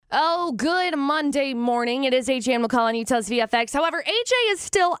Oh, good Monday morning. It is AJ and McCall on Utah's VFX. However, AJ is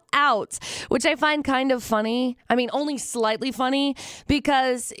still out, which I find kind of funny. I mean, only slightly funny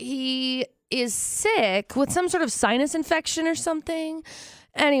because he is sick with some sort of sinus infection or something.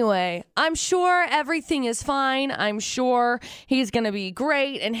 Anyway, I'm sure everything is fine. I'm sure he's going to be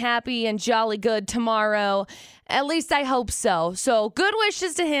great and happy and jolly good tomorrow. At least I hope so. So good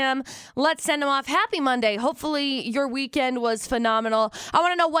wishes to him. Let's send him off. Happy Monday. Hopefully your weekend was phenomenal. I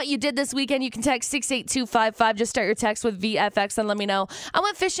want to know what you did this weekend. You can text 68255. Just start your text with VFX and let me know. I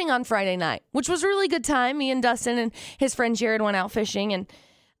went fishing on Friday night, which was a really good time. Me and Dustin and his friend Jared went out fishing, and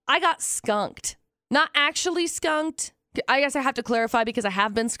I got skunked. Not actually skunked. I guess I have to clarify because I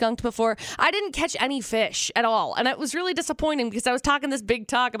have been skunked before. I didn't catch any fish at all. And it was really disappointing because I was talking this big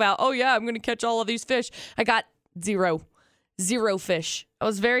talk about, oh yeah, I'm going to catch all of these fish. I got zero fish. I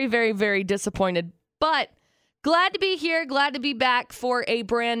was very, very, very disappointed. But glad to be here. Glad to be back for a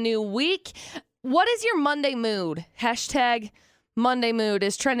brand new week. What is your Monday mood? Hashtag Monday mood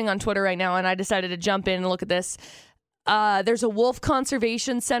is trending on Twitter right now. And I decided to jump in and look at this. There's a wolf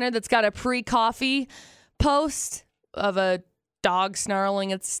conservation center that's got a pre-coffee post of a dog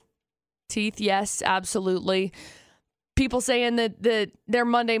snarling its teeth. Yes, absolutely. People saying that their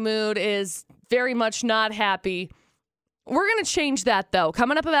Monday mood is very much not happy. We're going to change that, though.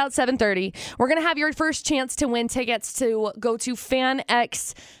 Coming up about 7:30, we're going to have your first chance to win tickets to go to Fan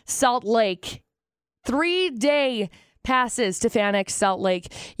X Salt Lake. 3-day passes to Fan X Salt Lake.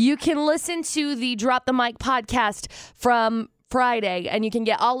 You can listen to the Drop the Mic podcast from Friday, and you can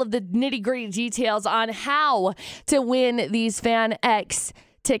get all of the nitty-gritty details on how to win these Fan X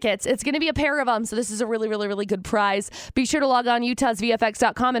tickets. It's going to be a pair of them, so this is a really, really, really good prize. Be sure to log on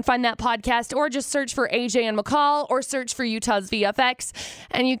utahsvfx.com and find that podcast, or just search for AJ and McCall, or search for Utah's VFX,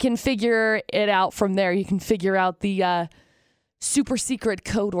 and you can figure it out from there. You can figure out the super secret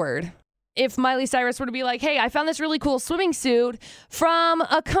code word. If Miley Cyrus were to be like, hey, I found this really cool swimming suit from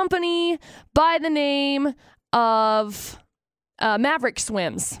a company by the name of Maverick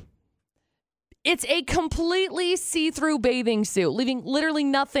Swims. It's a completely see-through bathing suit, leaving literally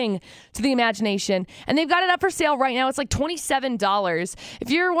nothing to the imagination. And they've got it up for sale right now. It's like $27. If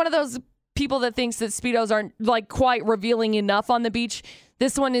you're one of those people that thinks that Speedos aren't like quite revealing enough on the beach,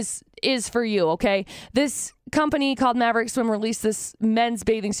 this one is for you, okay? This company called Maverick Swim released this men's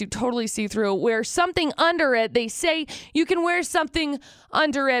bathing suit, totally see-through. Wear something under it. They say you can wear something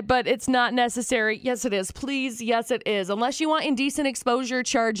under it, but it's not necessary. Yes, it is. Please, yes, it is. Unless you want indecent exposure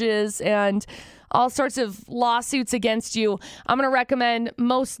charges and all sorts of lawsuits against you, I'm going to recommend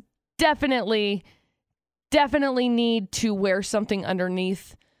most definitely need to wear something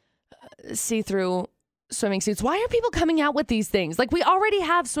underneath see-through swimming suits. Why are people coming out with these things? Like, we already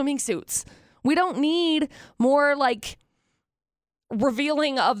have swimming suits. We don't need more, like,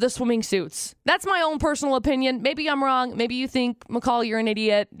 revealing of the swimming suits. That's my own personal opinion. Maybe I'm wrong. Maybe you think, McCall, you're an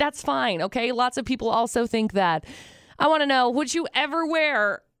idiot. That's fine, okay? Lots of people also think that. I want to know, would you ever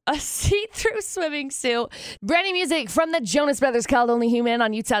wear a see-through swimming suit? Brand new music from the Jonas Brothers called Only Human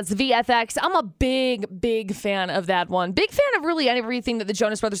on Utah's VFX. I'm a big fan of that one. Big fan of really everything that the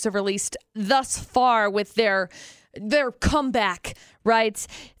Jonas Brothers have released thus far with their comeback, right?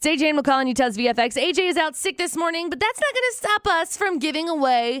 It's AJ and McCall on Utah's VFX. AJ is out sick this morning, but that's not going to stop us from giving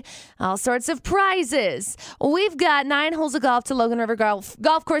away all sorts of prizes. We've got 9 holes of golf to Logan River Golf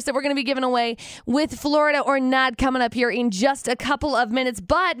Course that we're going to be giving away with Florida or Not coming up here in just a couple of minutes.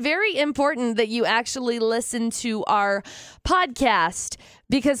 But very important that you actually listen to our podcast,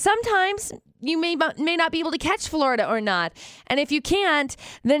 because sometimes you may not be able to catch Florida or Not. And if you can't,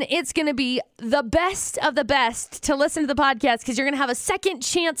 then it's going to be the best of the best to listen to the podcast, because you're going to have a second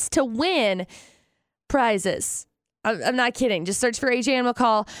chance to win prizes. I'm not kidding. Just search for AJ and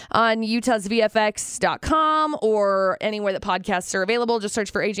McCall on utahsvfx.com or anywhere that podcasts are available. Just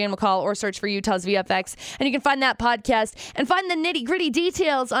search for AJ and McCall or search for Utah's VFX, and you can find that podcast and find the nitty-gritty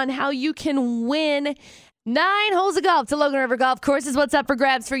details on how you can win 9 holes of golf to Logan River Golf Course is what's up for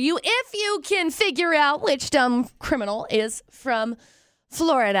grabs for you if you can figure out which dumb criminal is from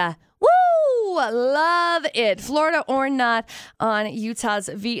Florida. Woo! Love it. Florida or Not on Utah's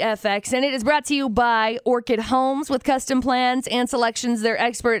VFX. And it is brought to you by Orchid Homes. With custom plans and selections, their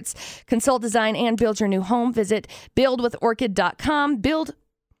experts consult, design, and build your new home. Visit buildwithorchid.com.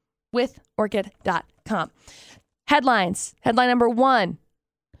 Buildwithorchid.com. Headlines. Headline number 1.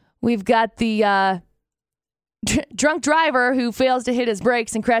 We've got the drunk driver who fails to hit his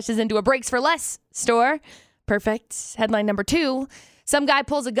brakes and crashes into a Brakes for Less store. Perfect. Headline number 2. Some guy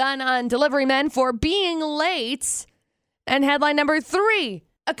pulls a gun on delivery men for being late. And headline number 3.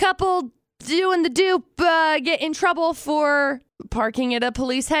 A couple doing the dupe get in trouble for parking at a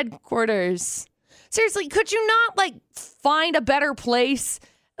police headquarters. Seriously, could you not, find a better place?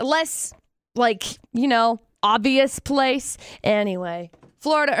 Less, obvious place? Anyway,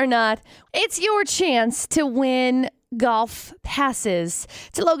 Florida or not, it's your chance to win golf passes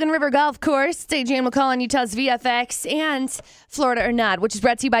to Logan River Golf Course. It's AJ and McCall on Utah's VFX, and Florida or Not, which is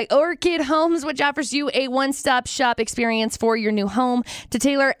brought to you by Orchid Homes, which offers you a one-stop shop experience for your new home. To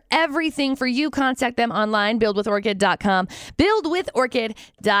tailor everything for you, contact them online, buildwithorchid.com,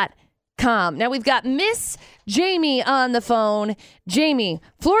 buildwithorchid.com. Now we've got Miss Jamie on the phone. Jamie,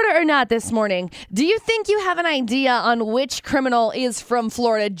 Florida or not this morning, do you think you have an idea on which criminal is from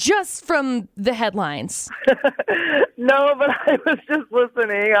Florida just from the headlines? No, but I was just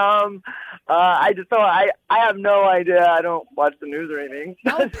listening. I just thought I have no idea. I don't watch the news or anything.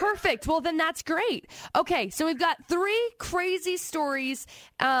 Oh, perfect. Well, then that's great. Okay, so we've got 3 crazy stories.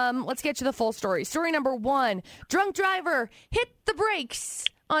 Let's get you the full story. Story number 1, drunk driver hit the brakes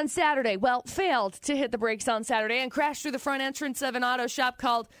on Saturday. Well, failed to hit the brakes on Saturday and crashed through the front entrance of an auto shop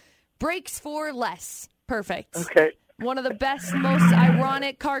called Brakes for Less. Perfect. Okay. One of the best, most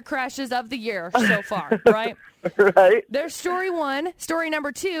ironic car crashes of the year so far, right? Right. There's story 1. Story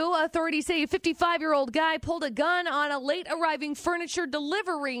number 2, authorities say a 55-year-old guy pulled a gun on a late-arriving furniture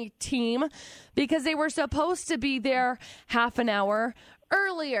delivery team because they were supposed to be there half an hour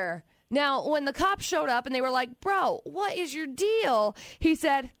earlier. Now, when the cops showed up and they were like, bro, what is your deal? He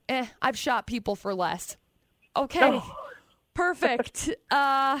said, I've shot people for less. Okay, Oh. Perfect.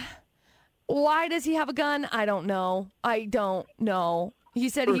 Why does he have a gun? I don't know. He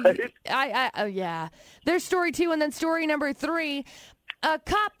said yeah. There's story 2, and then story number 3. A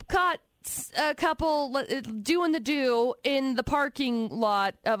cop caught a couple doing the do in the parking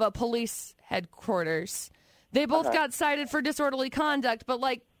lot of a police headquarters. They both got cited for disorderly conduct, but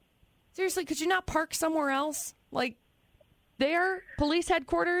seriously, could you not park somewhere else? There, police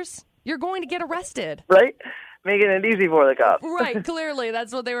headquarters, you're going to get arrested. Right? Making it easy for the cops. Right, clearly.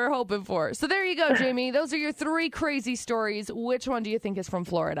 That's what they were hoping for. So there you go, Jamie. Those are your 3 crazy stories. Which one do you think is from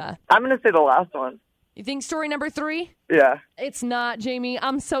Florida? I'm going to say the last one. You think story number 3? Yeah. It's not, Jamie.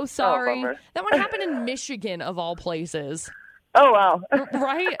 I'm so sorry. bummer. That one happened in Michigan, of all places. Oh, wow.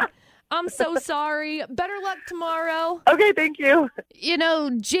 Right? I'm so sorry. Better luck tomorrow. Okay, thank you.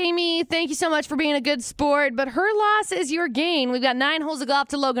 Jamie, thank you so much for being a good sport, but her loss is your gain. We've got 9 holes of golf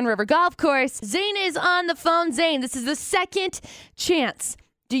to Logan River Golf Course. Zane is on the phone. Zane, this is the second chance.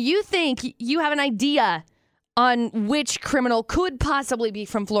 Do you think you have an idea on which criminal could possibly be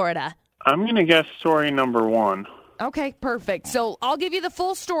from Florida? I'm going to guess story number 1. Okay, perfect. So I'll give you the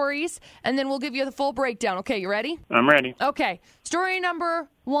full stories, and then we'll give you the full breakdown. Okay, you ready? I'm ready. Okay, story number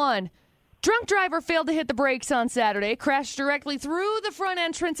 1. Drunk driver failed to hit the brakes on Saturday, crashed directly through the front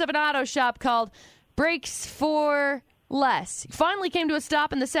entrance of an auto shop called Brakes for Less. He finally came to a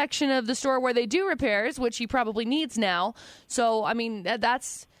stop in the section of the store where they do repairs, which he probably needs now. So,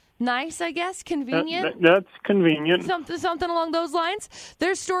 that's nice, I guess, convenient. That's convenient. Something along those lines.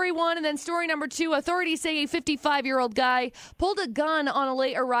 There's story 1, and then story number 2. Authorities say a 55-year-old guy pulled a gun on a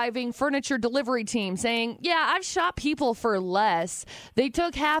late-arriving furniture delivery team, saying, I've shot people for less. They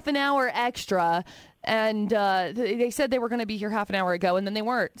took half an hour extra, and they said they were going to be here half an hour ago, and then they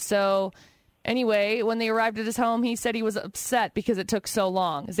weren't. So anyway, when they arrived at his home, he said he was upset because it took so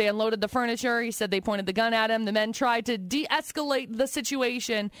long. As they unloaded the furniture, he said they pointed the gun at him. The men tried to de-escalate the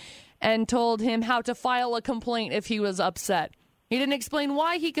situation and told him how to file a complaint if he was upset. He didn't explain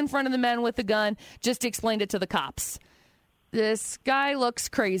why he confronted the men with the gun, just explained it to the cops. This guy looks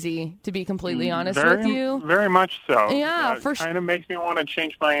crazy, to be completely honest with you. Very much so. Yeah, it kind of makes me want to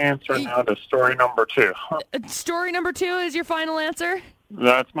change my answer now to story number 2. Story number 2 is your final answer?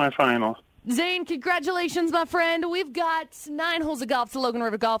 That's my final. Zane, congratulations, my friend. We've got 9 holes of golf to Logan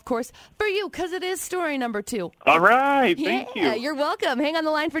River Golf Course for you because it is story number 2. All right. Thank you. You're welcome. Hang on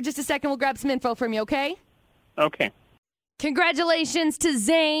the line for just a second. We'll grab some info from you, okay? Okay. Congratulations to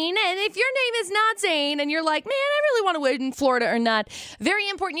Zane. And if your name is not Zane and you're like, man, I really want to win in Florida or not, very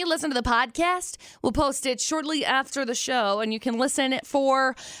important you listen to the podcast. We'll post it shortly after the show, and you can listen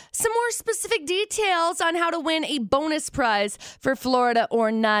for some more specific details on how to win a bonus prize for Florida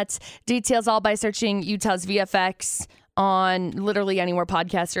or not. Details all by searching Utah's VFX on literally anywhere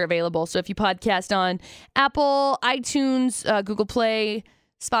podcasts are available. So if you podcast on Apple, iTunes, Google Play,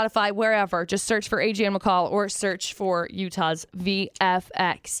 Spotify, wherever, just search for AJ and McCall or search for Utah's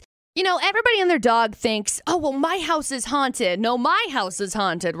VFX. Everybody and their dog thinks, oh, well, my house is haunted. No, my house is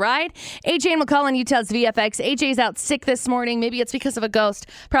haunted, right? AJ and McCall on Utah's VFX. AJ's out sick this morning. Maybe it's because of a ghost.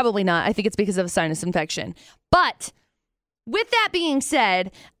 Probably not. I think it's because of a sinus infection. But with that being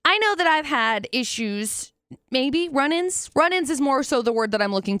said, I know that I've had issues, maybe run-ins. Run-ins is more so the word that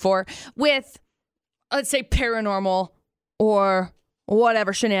I'm looking for, with, let's say, paranormal or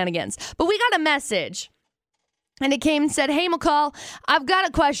whatever shenanigans. But we got a message. And it came and said, "Hey, McCall, I've got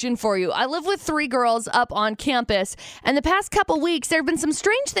a question for you. I live with 3 girls up on campus, and the past couple weeks, there have been some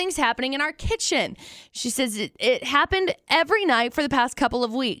strange things happening in our kitchen." She says it happened every night for the past couple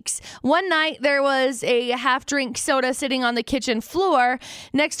of weeks. One night, there was a half-drink soda sitting on the kitchen floor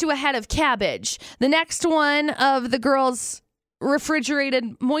next to a head of cabbage. The next one of the girls'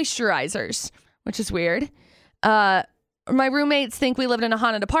 refrigerated moisturizers, which is weird. My roommates think we lived in a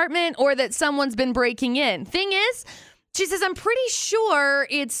haunted apartment or that someone's been breaking in. Thing is, she says, I'm pretty sure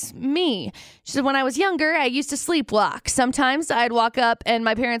it's me. She said, when I was younger, I used to sleepwalk. Sometimes I'd walk up and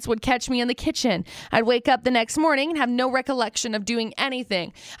my parents would catch me in the kitchen. I'd wake up the next morning and have no recollection of doing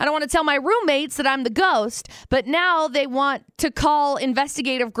anything. I don't want to tell my roommates that I'm the ghost, but now they want to call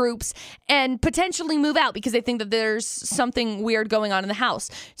investigative groups and potentially move out because they think that there's something weird going on in the house.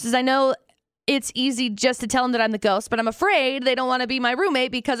 She says, I know it's easy just to tell them that I'm the ghost, but I'm afraid they don't want to be my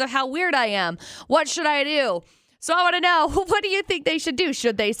roommate because of how weird I am. What should I do? So I want to know, what do you think they should do?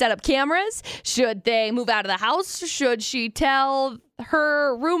 Should they set up cameras? Should they move out of the house? Should she tell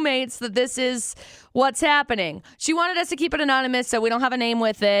her roommates that this is what's happening? She wanted us to keep it anonymous, so we don't have a name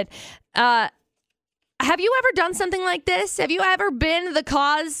with it. Have you ever done something like this? Have you ever been the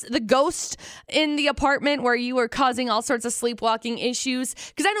ghost in the apartment where you were causing all sorts of sleepwalking issues?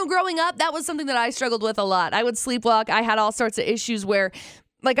 Because I know growing up, that was something that I struggled with a lot. I would sleepwalk. I had all sorts of issues where,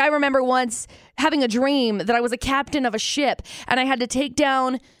 like, I remember once having a dream that I was a captain of a ship and I had to take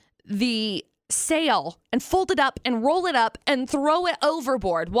down the sail and fold it up and roll it up and throw it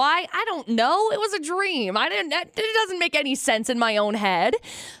overboard. Why? I don't know. It was a dream. It doesn't make any sense in my own head.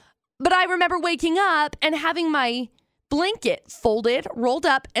 But I remember waking up and having my blanket folded, rolled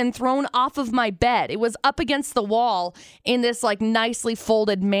up, and thrown off of my bed. It was up against the wall in this, like, nicely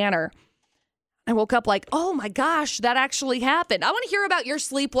folded manner. I woke up like, oh my gosh, that actually happened. I want to hear about your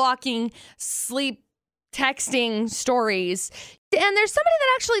sleepwalking, sleep texting stories. And there's somebody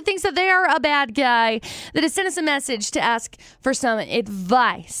that actually thinks that they are a bad guy that has sent us a message to ask for some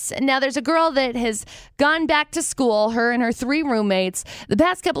advice. Now, there's a girl that has gone back to school, her and her 3 roommates. The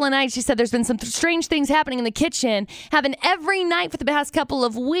past couple of nights, she said there's been some strange things happening in the kitchen, happen every night for the past couple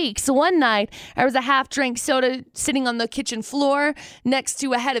of weeks. One night, there was a half-drink soda sitting on the kitchen floor next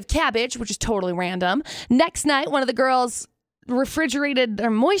to a head of cabbage, which is totally random. Next night, one of the girls refrigerated their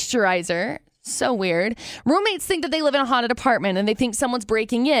moisturizer. So weird. Roommates think that they live in a haunted apartment and they think someone's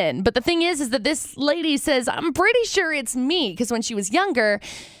breaking in. But the thing is that this lady says, I'm pretty sure it's me. Because when she was younger,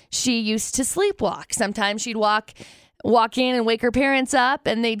 she used to sleepwalk. Sometimes she'd walk in and wake her parents up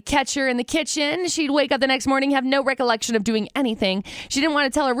and they'd catch her in the kitchen. She'd wake up the next morning, have no recollection of doing anything. She didn't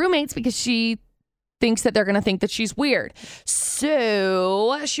want to tell her roommates because she thinks that they're going to think that she's weird.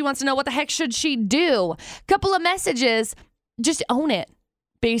 So she wants to know what the heck should she do? Couple of messages. Just own it.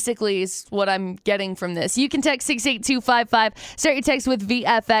 Basically is what I'm getting from this. You can text 68255. Start your text with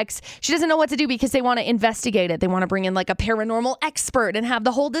VFX. She doesn't know what to do because they want to investigate it. They want to bring in like a paranormal expert and have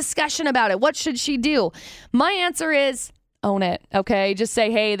the whole discussion about it. What should she do? My answer is own it. Okay, just say,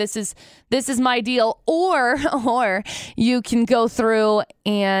 hey, this is my deal. Or you can go through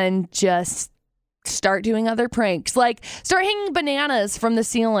and just start doing other pranks, like start hanging bananas from the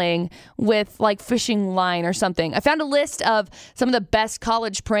ceiling with like fishing line or something. I found a list of some of the best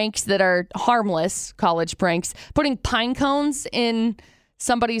college pranks that are harmless college pranks. Putting pine cones in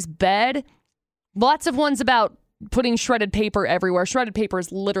somebody's bed. Lots of ones about putting shredded paper everywhere. Shredded paper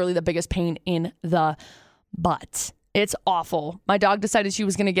is literally the biggest pain in the butt. It's awful. My dog decided she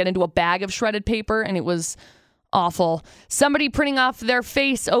was going to get into a bag of shredded paper and it was awful. Somebody printing off their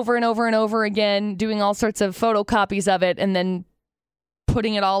face over and over and over again, doing all sorts of photocopies of it, and then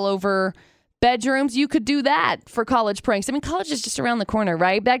putting it all over bedrooms. You could do that for college pranks. I mean, college is just around the corner,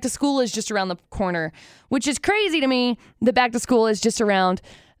 right? Back to school is just around the corner, which is crazy to me that back to school is just around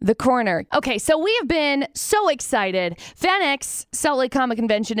the corner. Okay, so we have been so excited. FanX Salt Lake Comic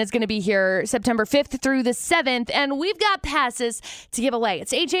Convention is going to be here September 5th through the 7th, and we've got passes to give away.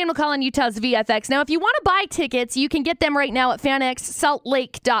 It's AJ and McCall on Utah's VFX. Now, if you want to buy tickets, you can get them right now at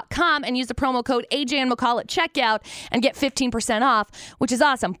fanxsaltlake.com and use the promo code AJ and McCall at checkout and get 15% off, which is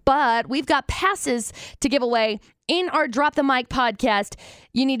awesome. But we've got passes to give away in our Drop the Mic podcast.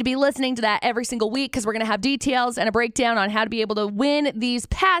 You need to be listening to that every single week because we're going to have details and a breakdown on how to be able to win these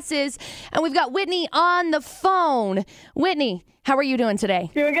passes. And we've got Whitney on the phone. Whitney, how are you doing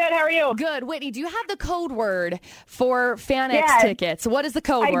today? Doing good. How are you? Good. Whitney, do you have the code word for FanX tickets? What is the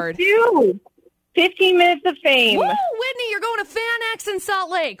code word? I do. 15 minutes of fame. Woo, Whitney, you're going to FanX in Salt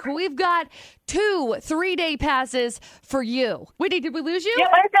Lake. We've got 2 3-day passes for you. Whitney, did we lose you? Yep,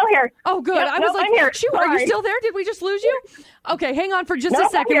 I'm still here. Oh, good. Yep, I was like, I'm here. shoot, are you Sorry. still there? Did we just lose you? Okay, hang on for just a Nope,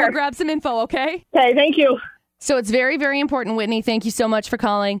 I'm second. here. We'll grab some info, okay? Okay, thank you. So it's very, very important, Whitney. Thank you so much for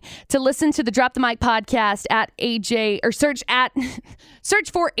calling. To listen to the Drop the Mic podcast at AJ, or search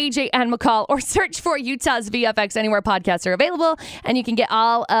for AJ and McCall, or search for Utah's VFX anywhere podcasts are available. And you can get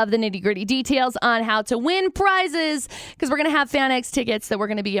all of the nitty gritty details on how to win prizes, because we're going to have FanX tickets that we're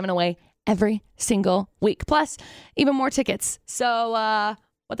going to be giving away every single week. Plus, even more tickets. So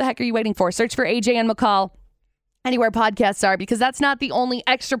what the heck are you waiting for? Search for AJ and McCall anywhere podcasts are, because that's not the only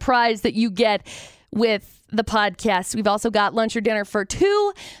extra prize that you get with the podcast. We've also got lunch or dinner for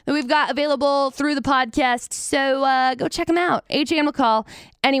 2 that we've got available through the podcast. So go check them out. AJ and McCall,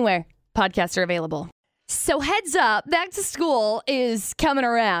 anywhere podcasts are available. So heads up, back to school is coming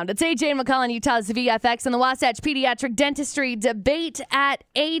around. It's AJ and McCall on Utah's VFX and the Wasatch Pediatric Dentistry Debate at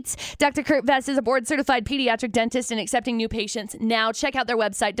 8. Dr. Kurt Vest is a board-certified pediatric dentist and accepting new patients now. Check out their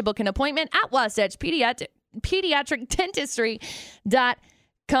website to book an appointment at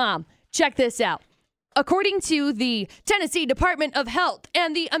wasatchpediatricdentistry.com. Check this out. According to the Tennessee Department of Health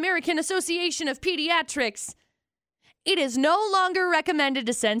and the American Association of Pediatrics, it is no longer recommended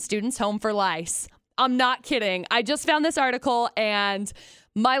to send students home for lice. I'm not kidding. I just found this article and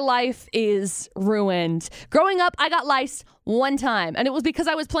my life is ruined. Growing up, I got lice one time, and it was because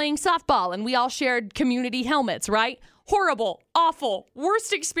I was playing softball and we all shared community helmets, right? Horrible, awful,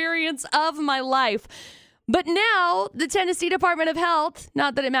 worst experience of my life. But now the Tennessee Department of Health,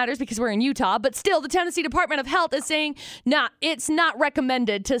 not that it matters because we're in Utah, but still the Tennessee Department of Health is saying, nah, it's not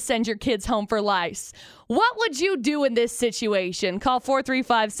recommended to send your kids home for lice. What would you do in this situation? Call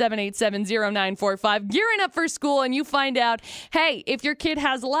 435-787-0945. Gearing up for school and you find out, hey, if your kid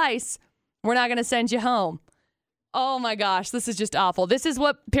has lice, we're not going to send you home. Oh my gosh, this is just awful. This is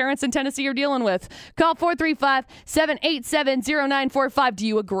what parents in Tennessee are dealing with. Call 435-787-0945. Do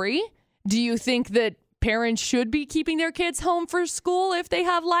you agree? Do you think that parents should be keeping their kids home for school if they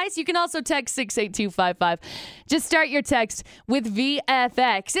have lice? You can also text 68255. Just start your text with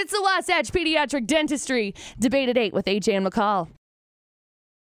VFX. It's the Wasatch Pediatric Dentistry Debate at 8 with AJ and McCall.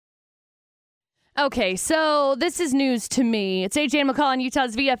 Okay, so this is news to me. It's AJ and McCall on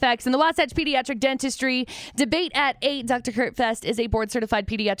Utah's VFX and the Wasatch Pediatric Dentistry Debate at 8. Dr. Kurt Fest is a board-certified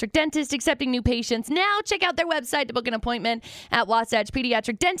pediatric dentist accepting new patients now. Check out their website to book an appointment at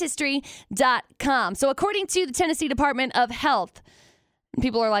wasatchpediatricdentistry.com. So according to the Tennessee Department of Health,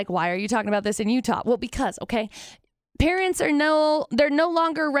 people are like, why are you talking about this in Utah? Well, because, okay, parents they're no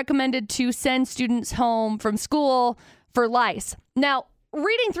longer recommended to send students home from school for lice. Now,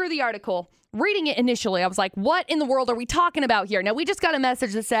 reading through the article, reading it initially, I was like, what in the world are we talking about here? Now, we just got a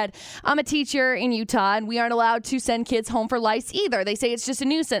message that said, I'm a teacher in Utah, and we aren't allowed to send kids home for lice either. They say it's just a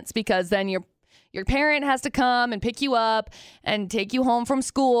nuisance because then your parent has to come and pick you up and take you home from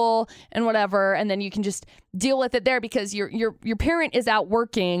school and whatever, and then you can just deal with it there because your parent is out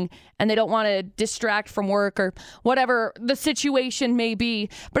working and they don't want to distract from work or whatever the situation may be.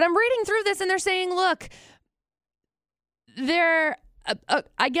 But I'm reading through this and they're saying, look,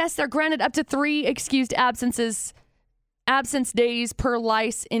 I guess they're granted up to 3 excused absence days per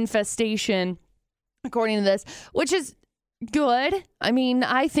lice infestation, according to this, which is good. I mean,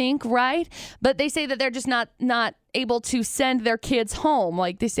 I think, right? But they say that they're just not able to send their kids home.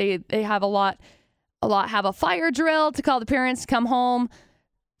 Like they say they have a lot have a fire drill to call the parents to come home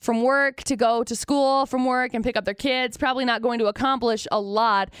from work, to go to school from work and pick up their kids. Probably not going to accomplish a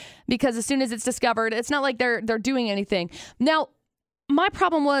lot because as soon as it's discovered, it's not like they're doing anything. Now, my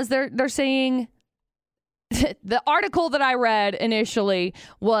problem was they're saying the article that I read initially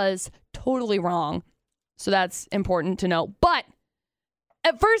was totally wrong. So that's important to know. But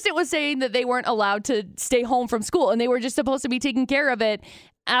at first it was saying that they weren't allowed to stay home from school and they were just supposed to be taking care of it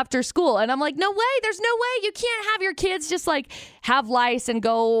after school. And I'm like, no way. There's no way. You can't have your kids just like have lice and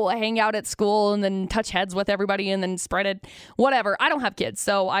go hang out at school and then touch heads with everybody and then spread it. Whatever. I don't have kids,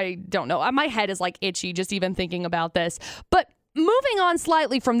 so I don't know. My head is like itchy just even thinking about this. But moving on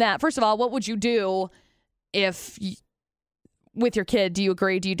slightly from that, first of all, what would you do with your kid? Do you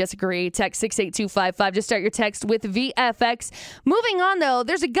agree? Do you disagree? Text 68255. Just start your text with VFX. Moving on, though,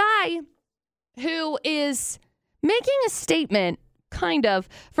 there's a guy who is making a statement, kind of,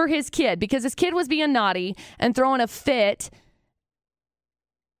 for his kid because his kid was being naughty and throwing a fit.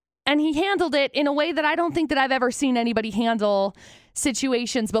 And he handled it in a way that I don't think that I've ever seen anybody handle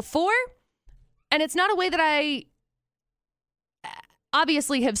situations before. And it's not a way that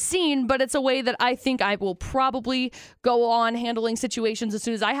obviously have seen, but it's a way that I think I will probably go on handling situations as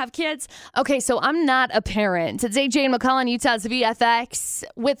soon as I have kids. Okay, so I'm not a parent. It's AJ and McCall on Utah's VFX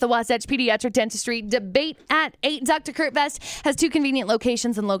with the Wasatch Pediatric Dentistry Debate at 8. Dr. Kurt Vest has 2 convenient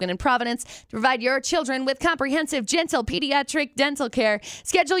locations in Logan and Providence to provide your children with comprehensive, gentle pediatric dental care.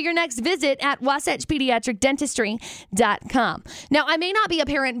 Schedule your next visit at wasatchpediatricdentistry.com. Now, I may not be a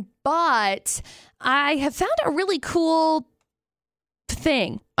parent, but I have found a really cool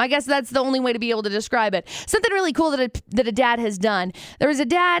thing. I guess that's the only way to be able to describe it. Something really cool that a dad has done. There was a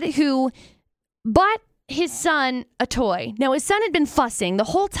dad who bought his son a toy. Now, his son had been fussing the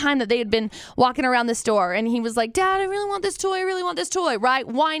whole time that they had been walking around the store, and he was like, Dad, I really want this toy. I really want this toy, right?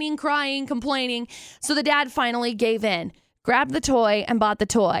 Whining, crying, complaining. So the dad finally gave in, grabbed the toy, and bought the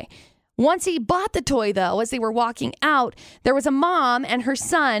toy. Once he bought the toy, though, as they were walking out, there was a mom and her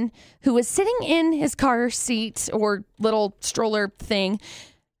son who was sitting in his car seat or little stroller thing,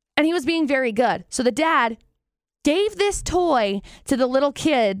 and he was being very good. So the dad gave this toy to the little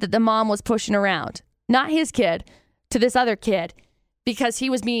kid that the mom was pushing around. Not his kid, to this other kid, because he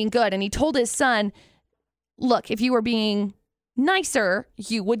was being good. And he told his son, look, if you were being nicer,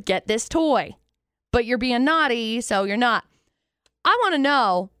 you would get this toy. But you're being naughty, so you're not. I want to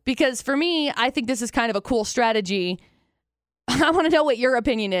know, because for me, I think this is kind of a cool strategy. I want to know what your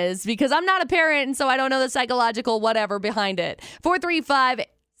opinion is, because I'm not a parent, and so I don't know the psychological whatever behind it.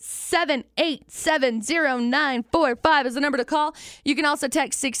 435-787-0945 is the number to call. You can also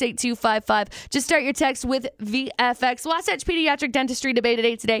text 68255. Just start your text with VFX. Wasatch Pediatric Dentistry Debate at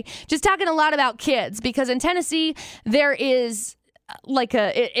 8 today. Just talking a lot about kids, because in Tennessee, there is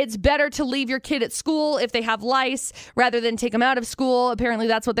it's better to leave your kid at school if they have lice rather than take them out of school. Apparently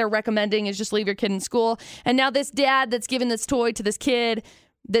that's what they're recommending, is just leave your kid in school. And now this dad that's given this toy to this kid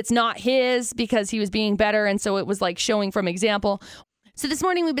that's not his because he was being better, and so it was like showing from example. So this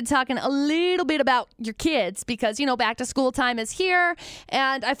morning we've been talking a little bit about your kids because, back to school time is here.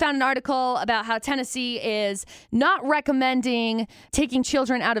 And I found an article about how Tennessee is not recommending taking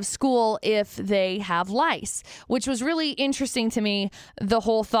children out of school if they have lice, which was really interesting to me, the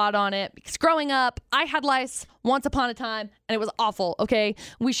whole thought on it. Because growing up, I had lice once upon a time, and it was awful, okay?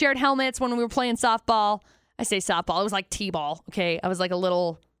 We shared helmets when we were playing softball. I say softball. It was like t-ball, okay? I was like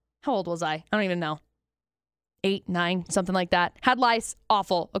how old was I? I don't even know. 8, 9, something like that. Had lice,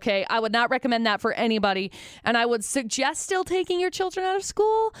 awful, okay? I would not recommend that for anybody, and I would suggest still taking your children out of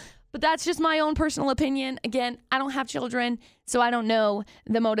school, but that's just my own personal opinion. Again, I don't have children, so I don't know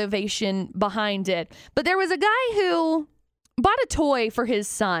the motivation behind it. But there was a guy who bought a toy for his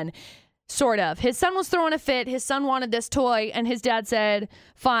son, sort of. His son was throwing a fit. His son wanted this toy, and his dad said,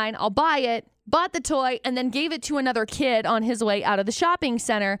 fine, I'll buy it. Bought the toy and then gave it to another kid on his way out of the shopping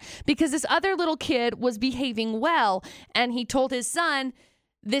center because this other little kid was behaving well. And he told his son,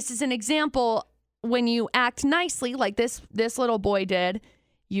 this is an example, when you act nicely like this little boy did,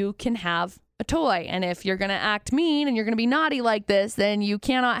 you can have a toy. And if you're going to act mean and you're going to be naughty like this, then you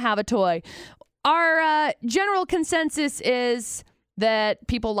cannot have a toy. Our general consensus is that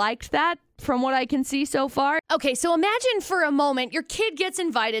people liked that, from what I can see so far. Okay, so imagine for a moment your kid gets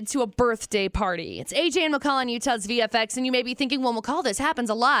invited to a birthday party. It's AJ and McCall on Utah's VFX, and you may be thinking, well, McCall, this happens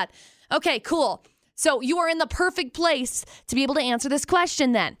a lot. Okay, cool. So you are in the perfect place to be able to answer this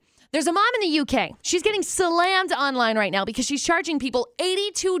question then. There's a mom in the UK. She's getting slammed online right now because she's charging people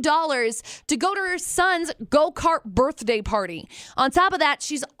 $82 to go to her son's go-kart birthday party. On top of that,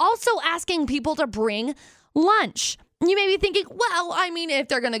 she's also asking people to bring lunch. You may be thinking, well, I mean, if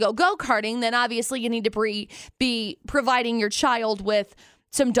they're going to go go-karting, then obviously you need to be providing your child with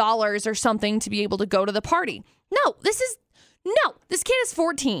some dollars or something to be able to go to the party. No, this kid is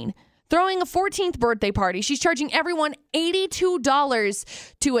 14, throwing a 14th birthday party. She's charging everyone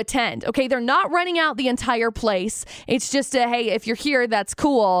 $82 to attend. Okay, they're not renting out the entire place. It's just hey, if you're here, that's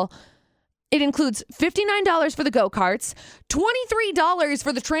cool. It includes $59 for the go-karts, $23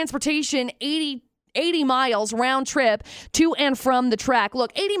 for the transportation, 80 miles round trip to and from the track.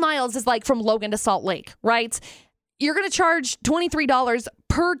 Look, 80 miles is like from Logan to Salt Lake, right? You're going to charge $23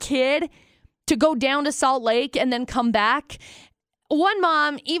 per kid to go down to Salt Lake and then come back. One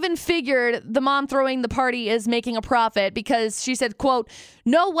mom even figured the mom throwing the party is making a profit because she said, quote,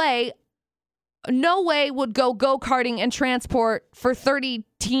 no way would go-karting and transport for 30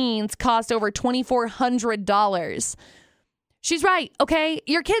 teens cost over $2,400. She's right, okay?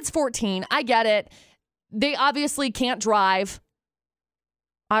 Your kid's 14. I get it. They obviously can't drive.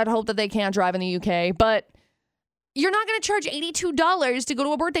 I'd hope that they can't drive in the UK, but you're not going to charge $82 to go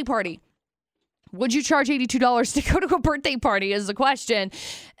to a birthday party. Would you charge $82 to go to a birthday party is the question.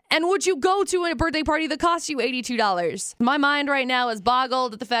 And would you go to a birthday party that costs you $82? My mind right now is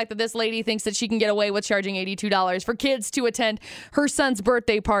boggled at the fact that this lady thinks that she can get away with charging $82 for kids to attend her son's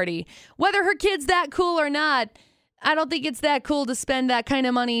birthday party. Whether her kid's that cool or not, I don't think it's that cool to spend that kind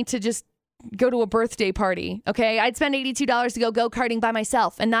of money to just go to a birthday party, okay? I'd spend $82 to go go-karting by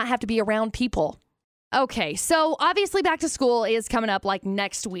myself and not have to be around people. Okay, so obviously back to school is coming up like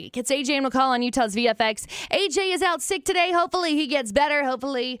next week. It's AJ and McCall on Utah's VFX. AJ is out sick today. Hopefully he gets better.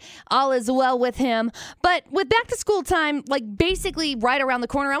 Hopefully all is well with him. But with back to school time, like basically right around the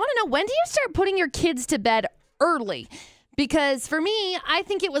corner, I want to know, when do you start putting your kids to bed early? Because for me, I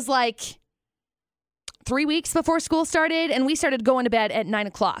think it was like 3 weeks before school started, and we started going to bed at 9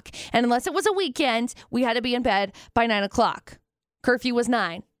 o'clock. And unless it was a weekend, we had to be in bed by 9 o'clock. Curfew was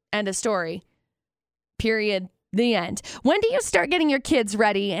 9. End of story. Period. The end. When do you start getting your kids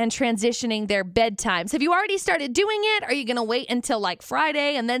ready and transitioning their bedtimes? Have you already started doing it? Are you going to wait until like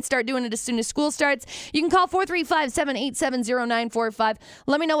Friday and then start doing it as soon as school starts? You can call 435-787-0945.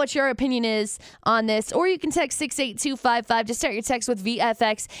 Let me know what your opinion is on this. Or you can text 68255. Just start your text with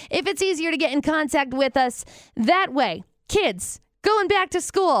VFX if it's easier to get in contact with us that way. Kids, going back to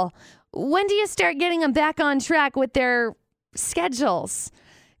school. When do you start getting them back on track with their schedules?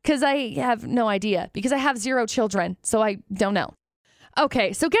 Because I have no idea, because I have 0 children, so I don't know.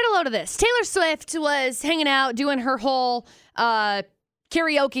 Okay, so get a load of this. Taylor Swift was hanging out, doing her whole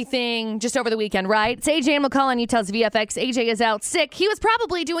karaoke thing just over the weekend, right? It's AJ and McCall on Utah's VFX. AJ is out sick. He was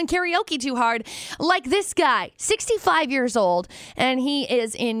probably doing karaoke too hard, like this guy, 65 years old, and he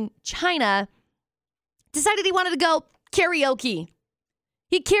is in China, decided he wanted to go karaoke.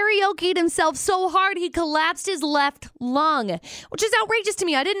 He karaoke'd himself so hard he collapsed his left lung, which is outrageous to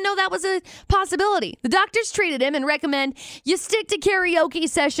me. I didn't know that was a possibility. The doctors treated him and recommend you stick to karaoke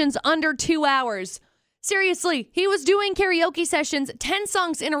sessions under 2 hours. Seriously, he was doing karaoke sessions, 10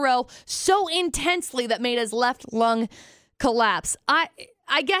 songs in a row, so intensely that made his left lung collapse. I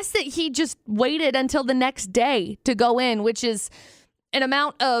guess that he just waited until the next day to go in, which is an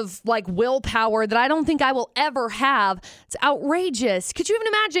amount of like willpower that I don't think I will ever have. It's outrageous. Could you even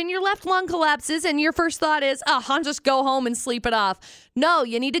imagine your left lung collapses and your first thought is, I'll just go home and sleep it off. No,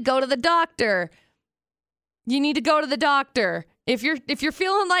 you need to go to the doctor. You need to go to the doctor. If you're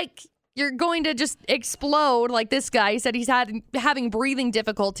feeling like you're going to just explode like this guy, he said he's having breathing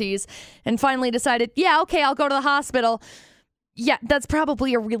difficulties and finally decided, yeah, okay, I'll go to the hospital. Yeah, that's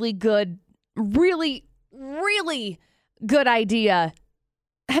probably a really good idea.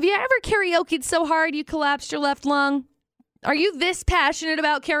 Have you ever karaoke'd so hard you collapsed your left lung? Are you this passionate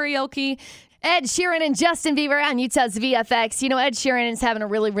about karaoke? Ed Sheeran and Justin Bieber on Utah's VFX. You know, Ed Sheeran is having a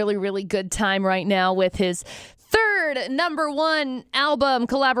really good time right now with his third #1 album,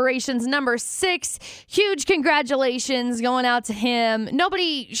 collaborations #6. Huge congratulations going out to him.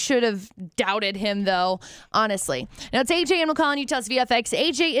 Nobody should have doubted him, though, honestly. Now, it's AJ and McCall on Utah's VFX.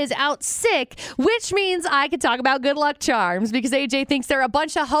 AJ is out sick, which means I could talk about good luck charms because AJ thinks they're a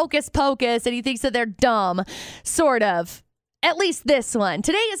bunch of hocus pocus and he thinks that they're dumb. Sort of. At least this one.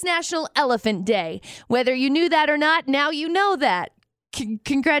 Today is National Elephant Day. Whether you knew that or not, now you know that.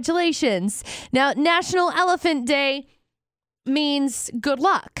 Congratulations. Now, National Elephant Day means good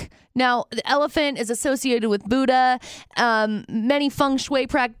luck. Now, the elephant is associated with Buddha. Many feng shui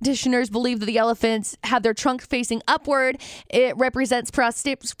practitioners believe that the elephants have their trunk facing upward. It represents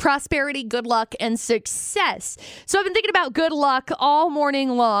prosperity, good luck, and success. So I've been thinking about good luck all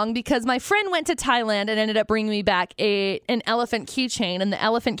morning long because my friend went to Thailand and ended up bringing me back an elephant keychain. And the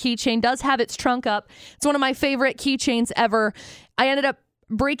elephant keychain does have its trunk up. It's one of my favorite keychains ever. I ended up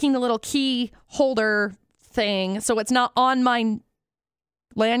breaking the little key holder thing, so it's not on my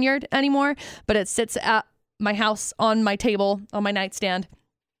lanyard anymore, but it sits at my house on my table, on my nightstand.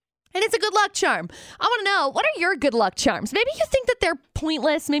 And it's a good luck charm. I want to know, what are your good luck charms? Maybe you think that they're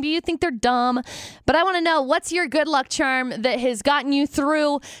pointless. Maybe you think they're dumb. But I want to know, what's your good luck charm that has gotten you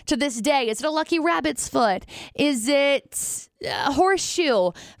through to this day? Is it a lucky rabbit's foot? Is it a horseshoe?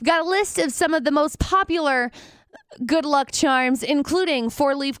 I've got a list of some of the most popular good luck charms, including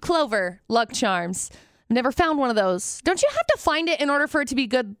 4-leaf clover luck charms. Never found one of those. Don't you have to find it in order for it to be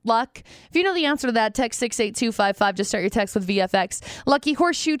good luck? If you know the answer to that, text 68255. Just start your text with VFX. Lucky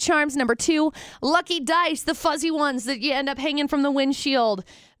horseshoe charms, #2. Lucky dice, the fuzzy ones that you end up hanging from the windshield.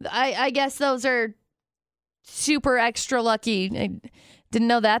 I guess those are super extra lucky. I didn't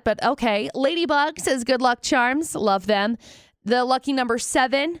know that, but okay. Ladybug says good luck charms. Love them. The lucky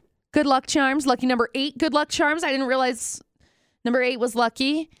 #7, good luck charms. Lucky #8, good luck charms. I didn't realize #8 was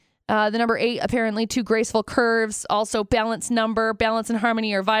lucky. The #8, apparently 2 graceful curves, also balanced number, balance and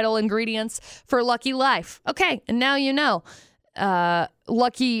harmony are vital ingredients for lucky life. Okay, and now you know.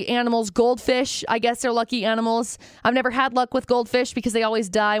 lucky animals. Goldfish, I guess they're lucky animals. I've never had luck with goldfish because they always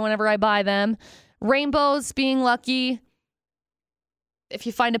die whenever I buy them. Rainbows being lucky. If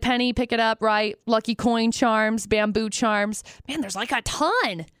you find a penny, pick it up, right? Lucky coin charms, bamboo charms. Man, there's like a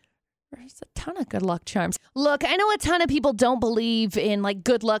ton. There's a ton of good luck charms. Look, I know a ton of people don't believe in like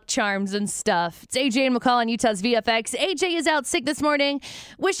good luck charms and stuff. It's AJ and McCall on Utah's VFX. AJ is out sick this morning.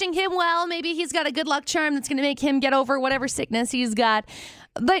 Wishing him well. Maybe he's got a good luck charm that's going to make him get over whatever sickness he's got.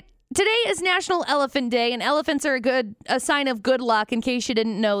 But today is National Elephant Day, and elephants are a sign of good luck. In case you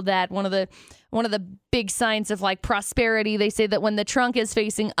didn't know that, one of the big signs of like prosperity. They say that when the trunk is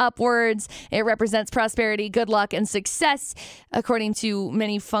facing upwards, it represents prosperity, good luck, and success, according to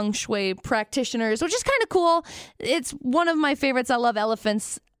many feng shui practitioners, which is kind of cool. It's one of my favorites. I love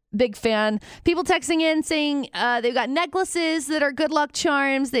elephants. Big fan. People texting in saying they've got necklaces that are good luck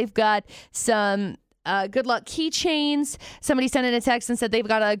charms. They've got some good luck keychains. Somebody sent in a text and said they've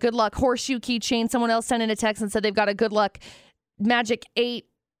got a good luck horseshoe keychain. Someone else sent in a text and said they've got a good luck magic 8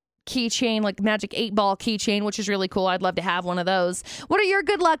 keychain, like magic 8-ball keychain, which is really cool. I'd love to have one of those. What are your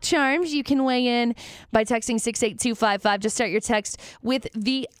good luck charms? You can weigh in by texting 68255. Just start your text with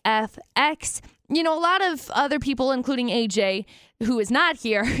VFX. You know, a lot of other people, including AJ, who is not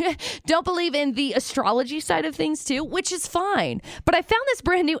here, don't believe in the astrology side of things too, which is fine. But I found this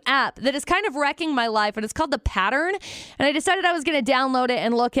brand new app that is kind of wrecking my life, and it's called The Pattern. And I decided I was going to download it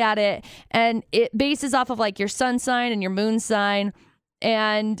and look at it. And it bases off of like your sun sign and your moon sign.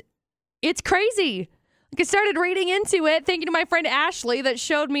 And it's crazy. Like I started reading into it, thanking to my friend Ashley that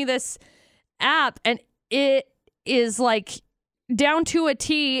showed me this app, and it is like down to a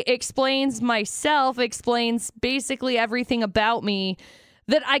T, explains myself, explains basically everything about me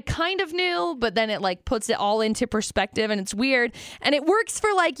that I kind of knew, but then it like puts it all into perspective, and it's weird. And it works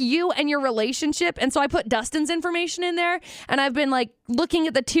for like you and your relationship. And so I put Dustin's information in there, and I've been like looking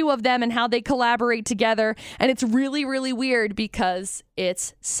at the two of them and how they collaborate together. And it's really, really weird because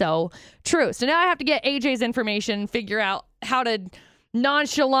it's so true. So now I have to get AJ's information, figure out how to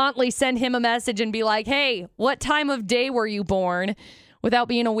nonchalantly send him a message and be like, hey, what time of day were you born? Without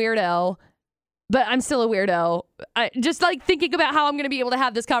being a weirdo. But I'm still a weirdo. Just like thinking about how I'm going to be able to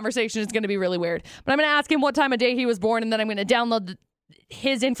have this conversation is going to be really weird. But I'm going to ask him what time of day he was born, and then I'm going to download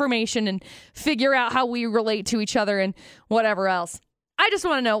his information and figure out how we relate to each other and whatever else. I just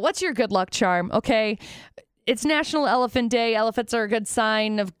want to know, what's your good luck charm, okay? It's National Elephant Day. Elephants are a good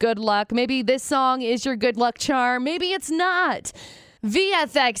sign of good luck. Maybe this song is your good luck charm. Maybe it's not.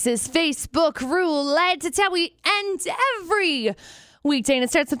 VFX's Facebook Roulette. It's how we end every weekday, and it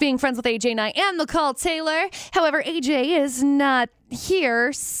starts with being friends with AJ and I am McCall Taylor. However, AJ is not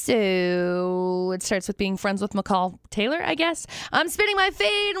here, so it starts with being friends with McCall Taylor, I guess. I'm spinning my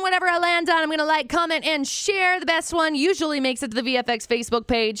fade, and whatever I land on, I'm going to like, comment, and share. The best one usually makes it to the VFX Facebook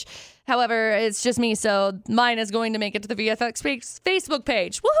page. However, it's just me, so mine is going to make it to the VFX Facebook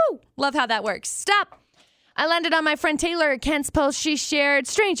page. Woohoo! Love how that works. Stop. I landed on my friend Taylor Kent's post. She shared,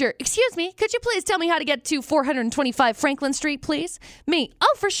 stranger, excuse me, could you please tell me how to get to 425 Franklin Street, please? Me,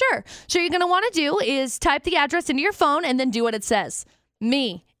 oh, for sure. So you're going to want to do is type the address into your phone and then do what it says.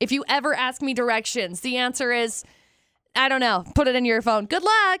 Me, if you ever ask me directions, the answer is, I don't know, put it in your phone. Good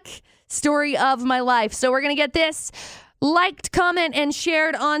luck. Story of my life. So we're going to get this liked, comment, and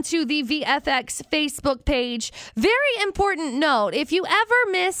shared onto the VFX Facebook page. Very important note, if you ever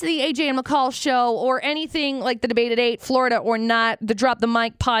miss the AJ and McCall show or anything like the Debate at 8, Florida or Not, the Drop the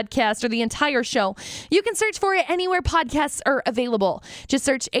Mic podcast, or the entire show, you can search for it anywhere podcasts are available. Just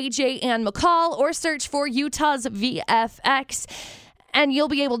search AJ and McCall or search for Utah's VFX, and you'll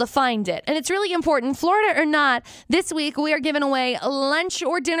be able to find it. And it's really important, Florida or not, this week we are giving away lunch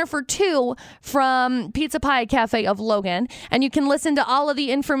or dinner for two from Pizza Pie Cafe of Logan. And you can listen to all of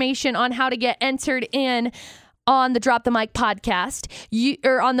the information on how to get entered in on the Drop the Mic podcast,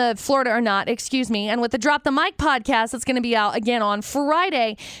 or on the Florida or Not, excuse me. And with the Drop the Mic podcast, it's going to be out again on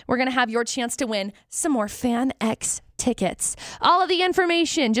Friday. We're going to have your chance to win some more Fan X tickets. All of the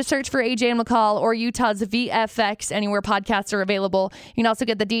information, just search for AJ and McCall or Utah's VFX anywhere podcasts are available. You can also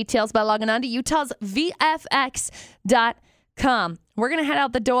get the details by logging on to utahsvfx.com. We're going to head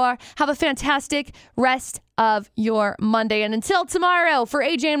out the door. Have a fantastic rest of your Monday. And until tomorrow, for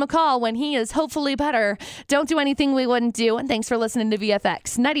AJ and McCall, when he is hopefully better, don't do anything we wouldn't do. And thanks for listening to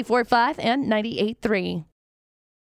VFX 94.5 and 98.3.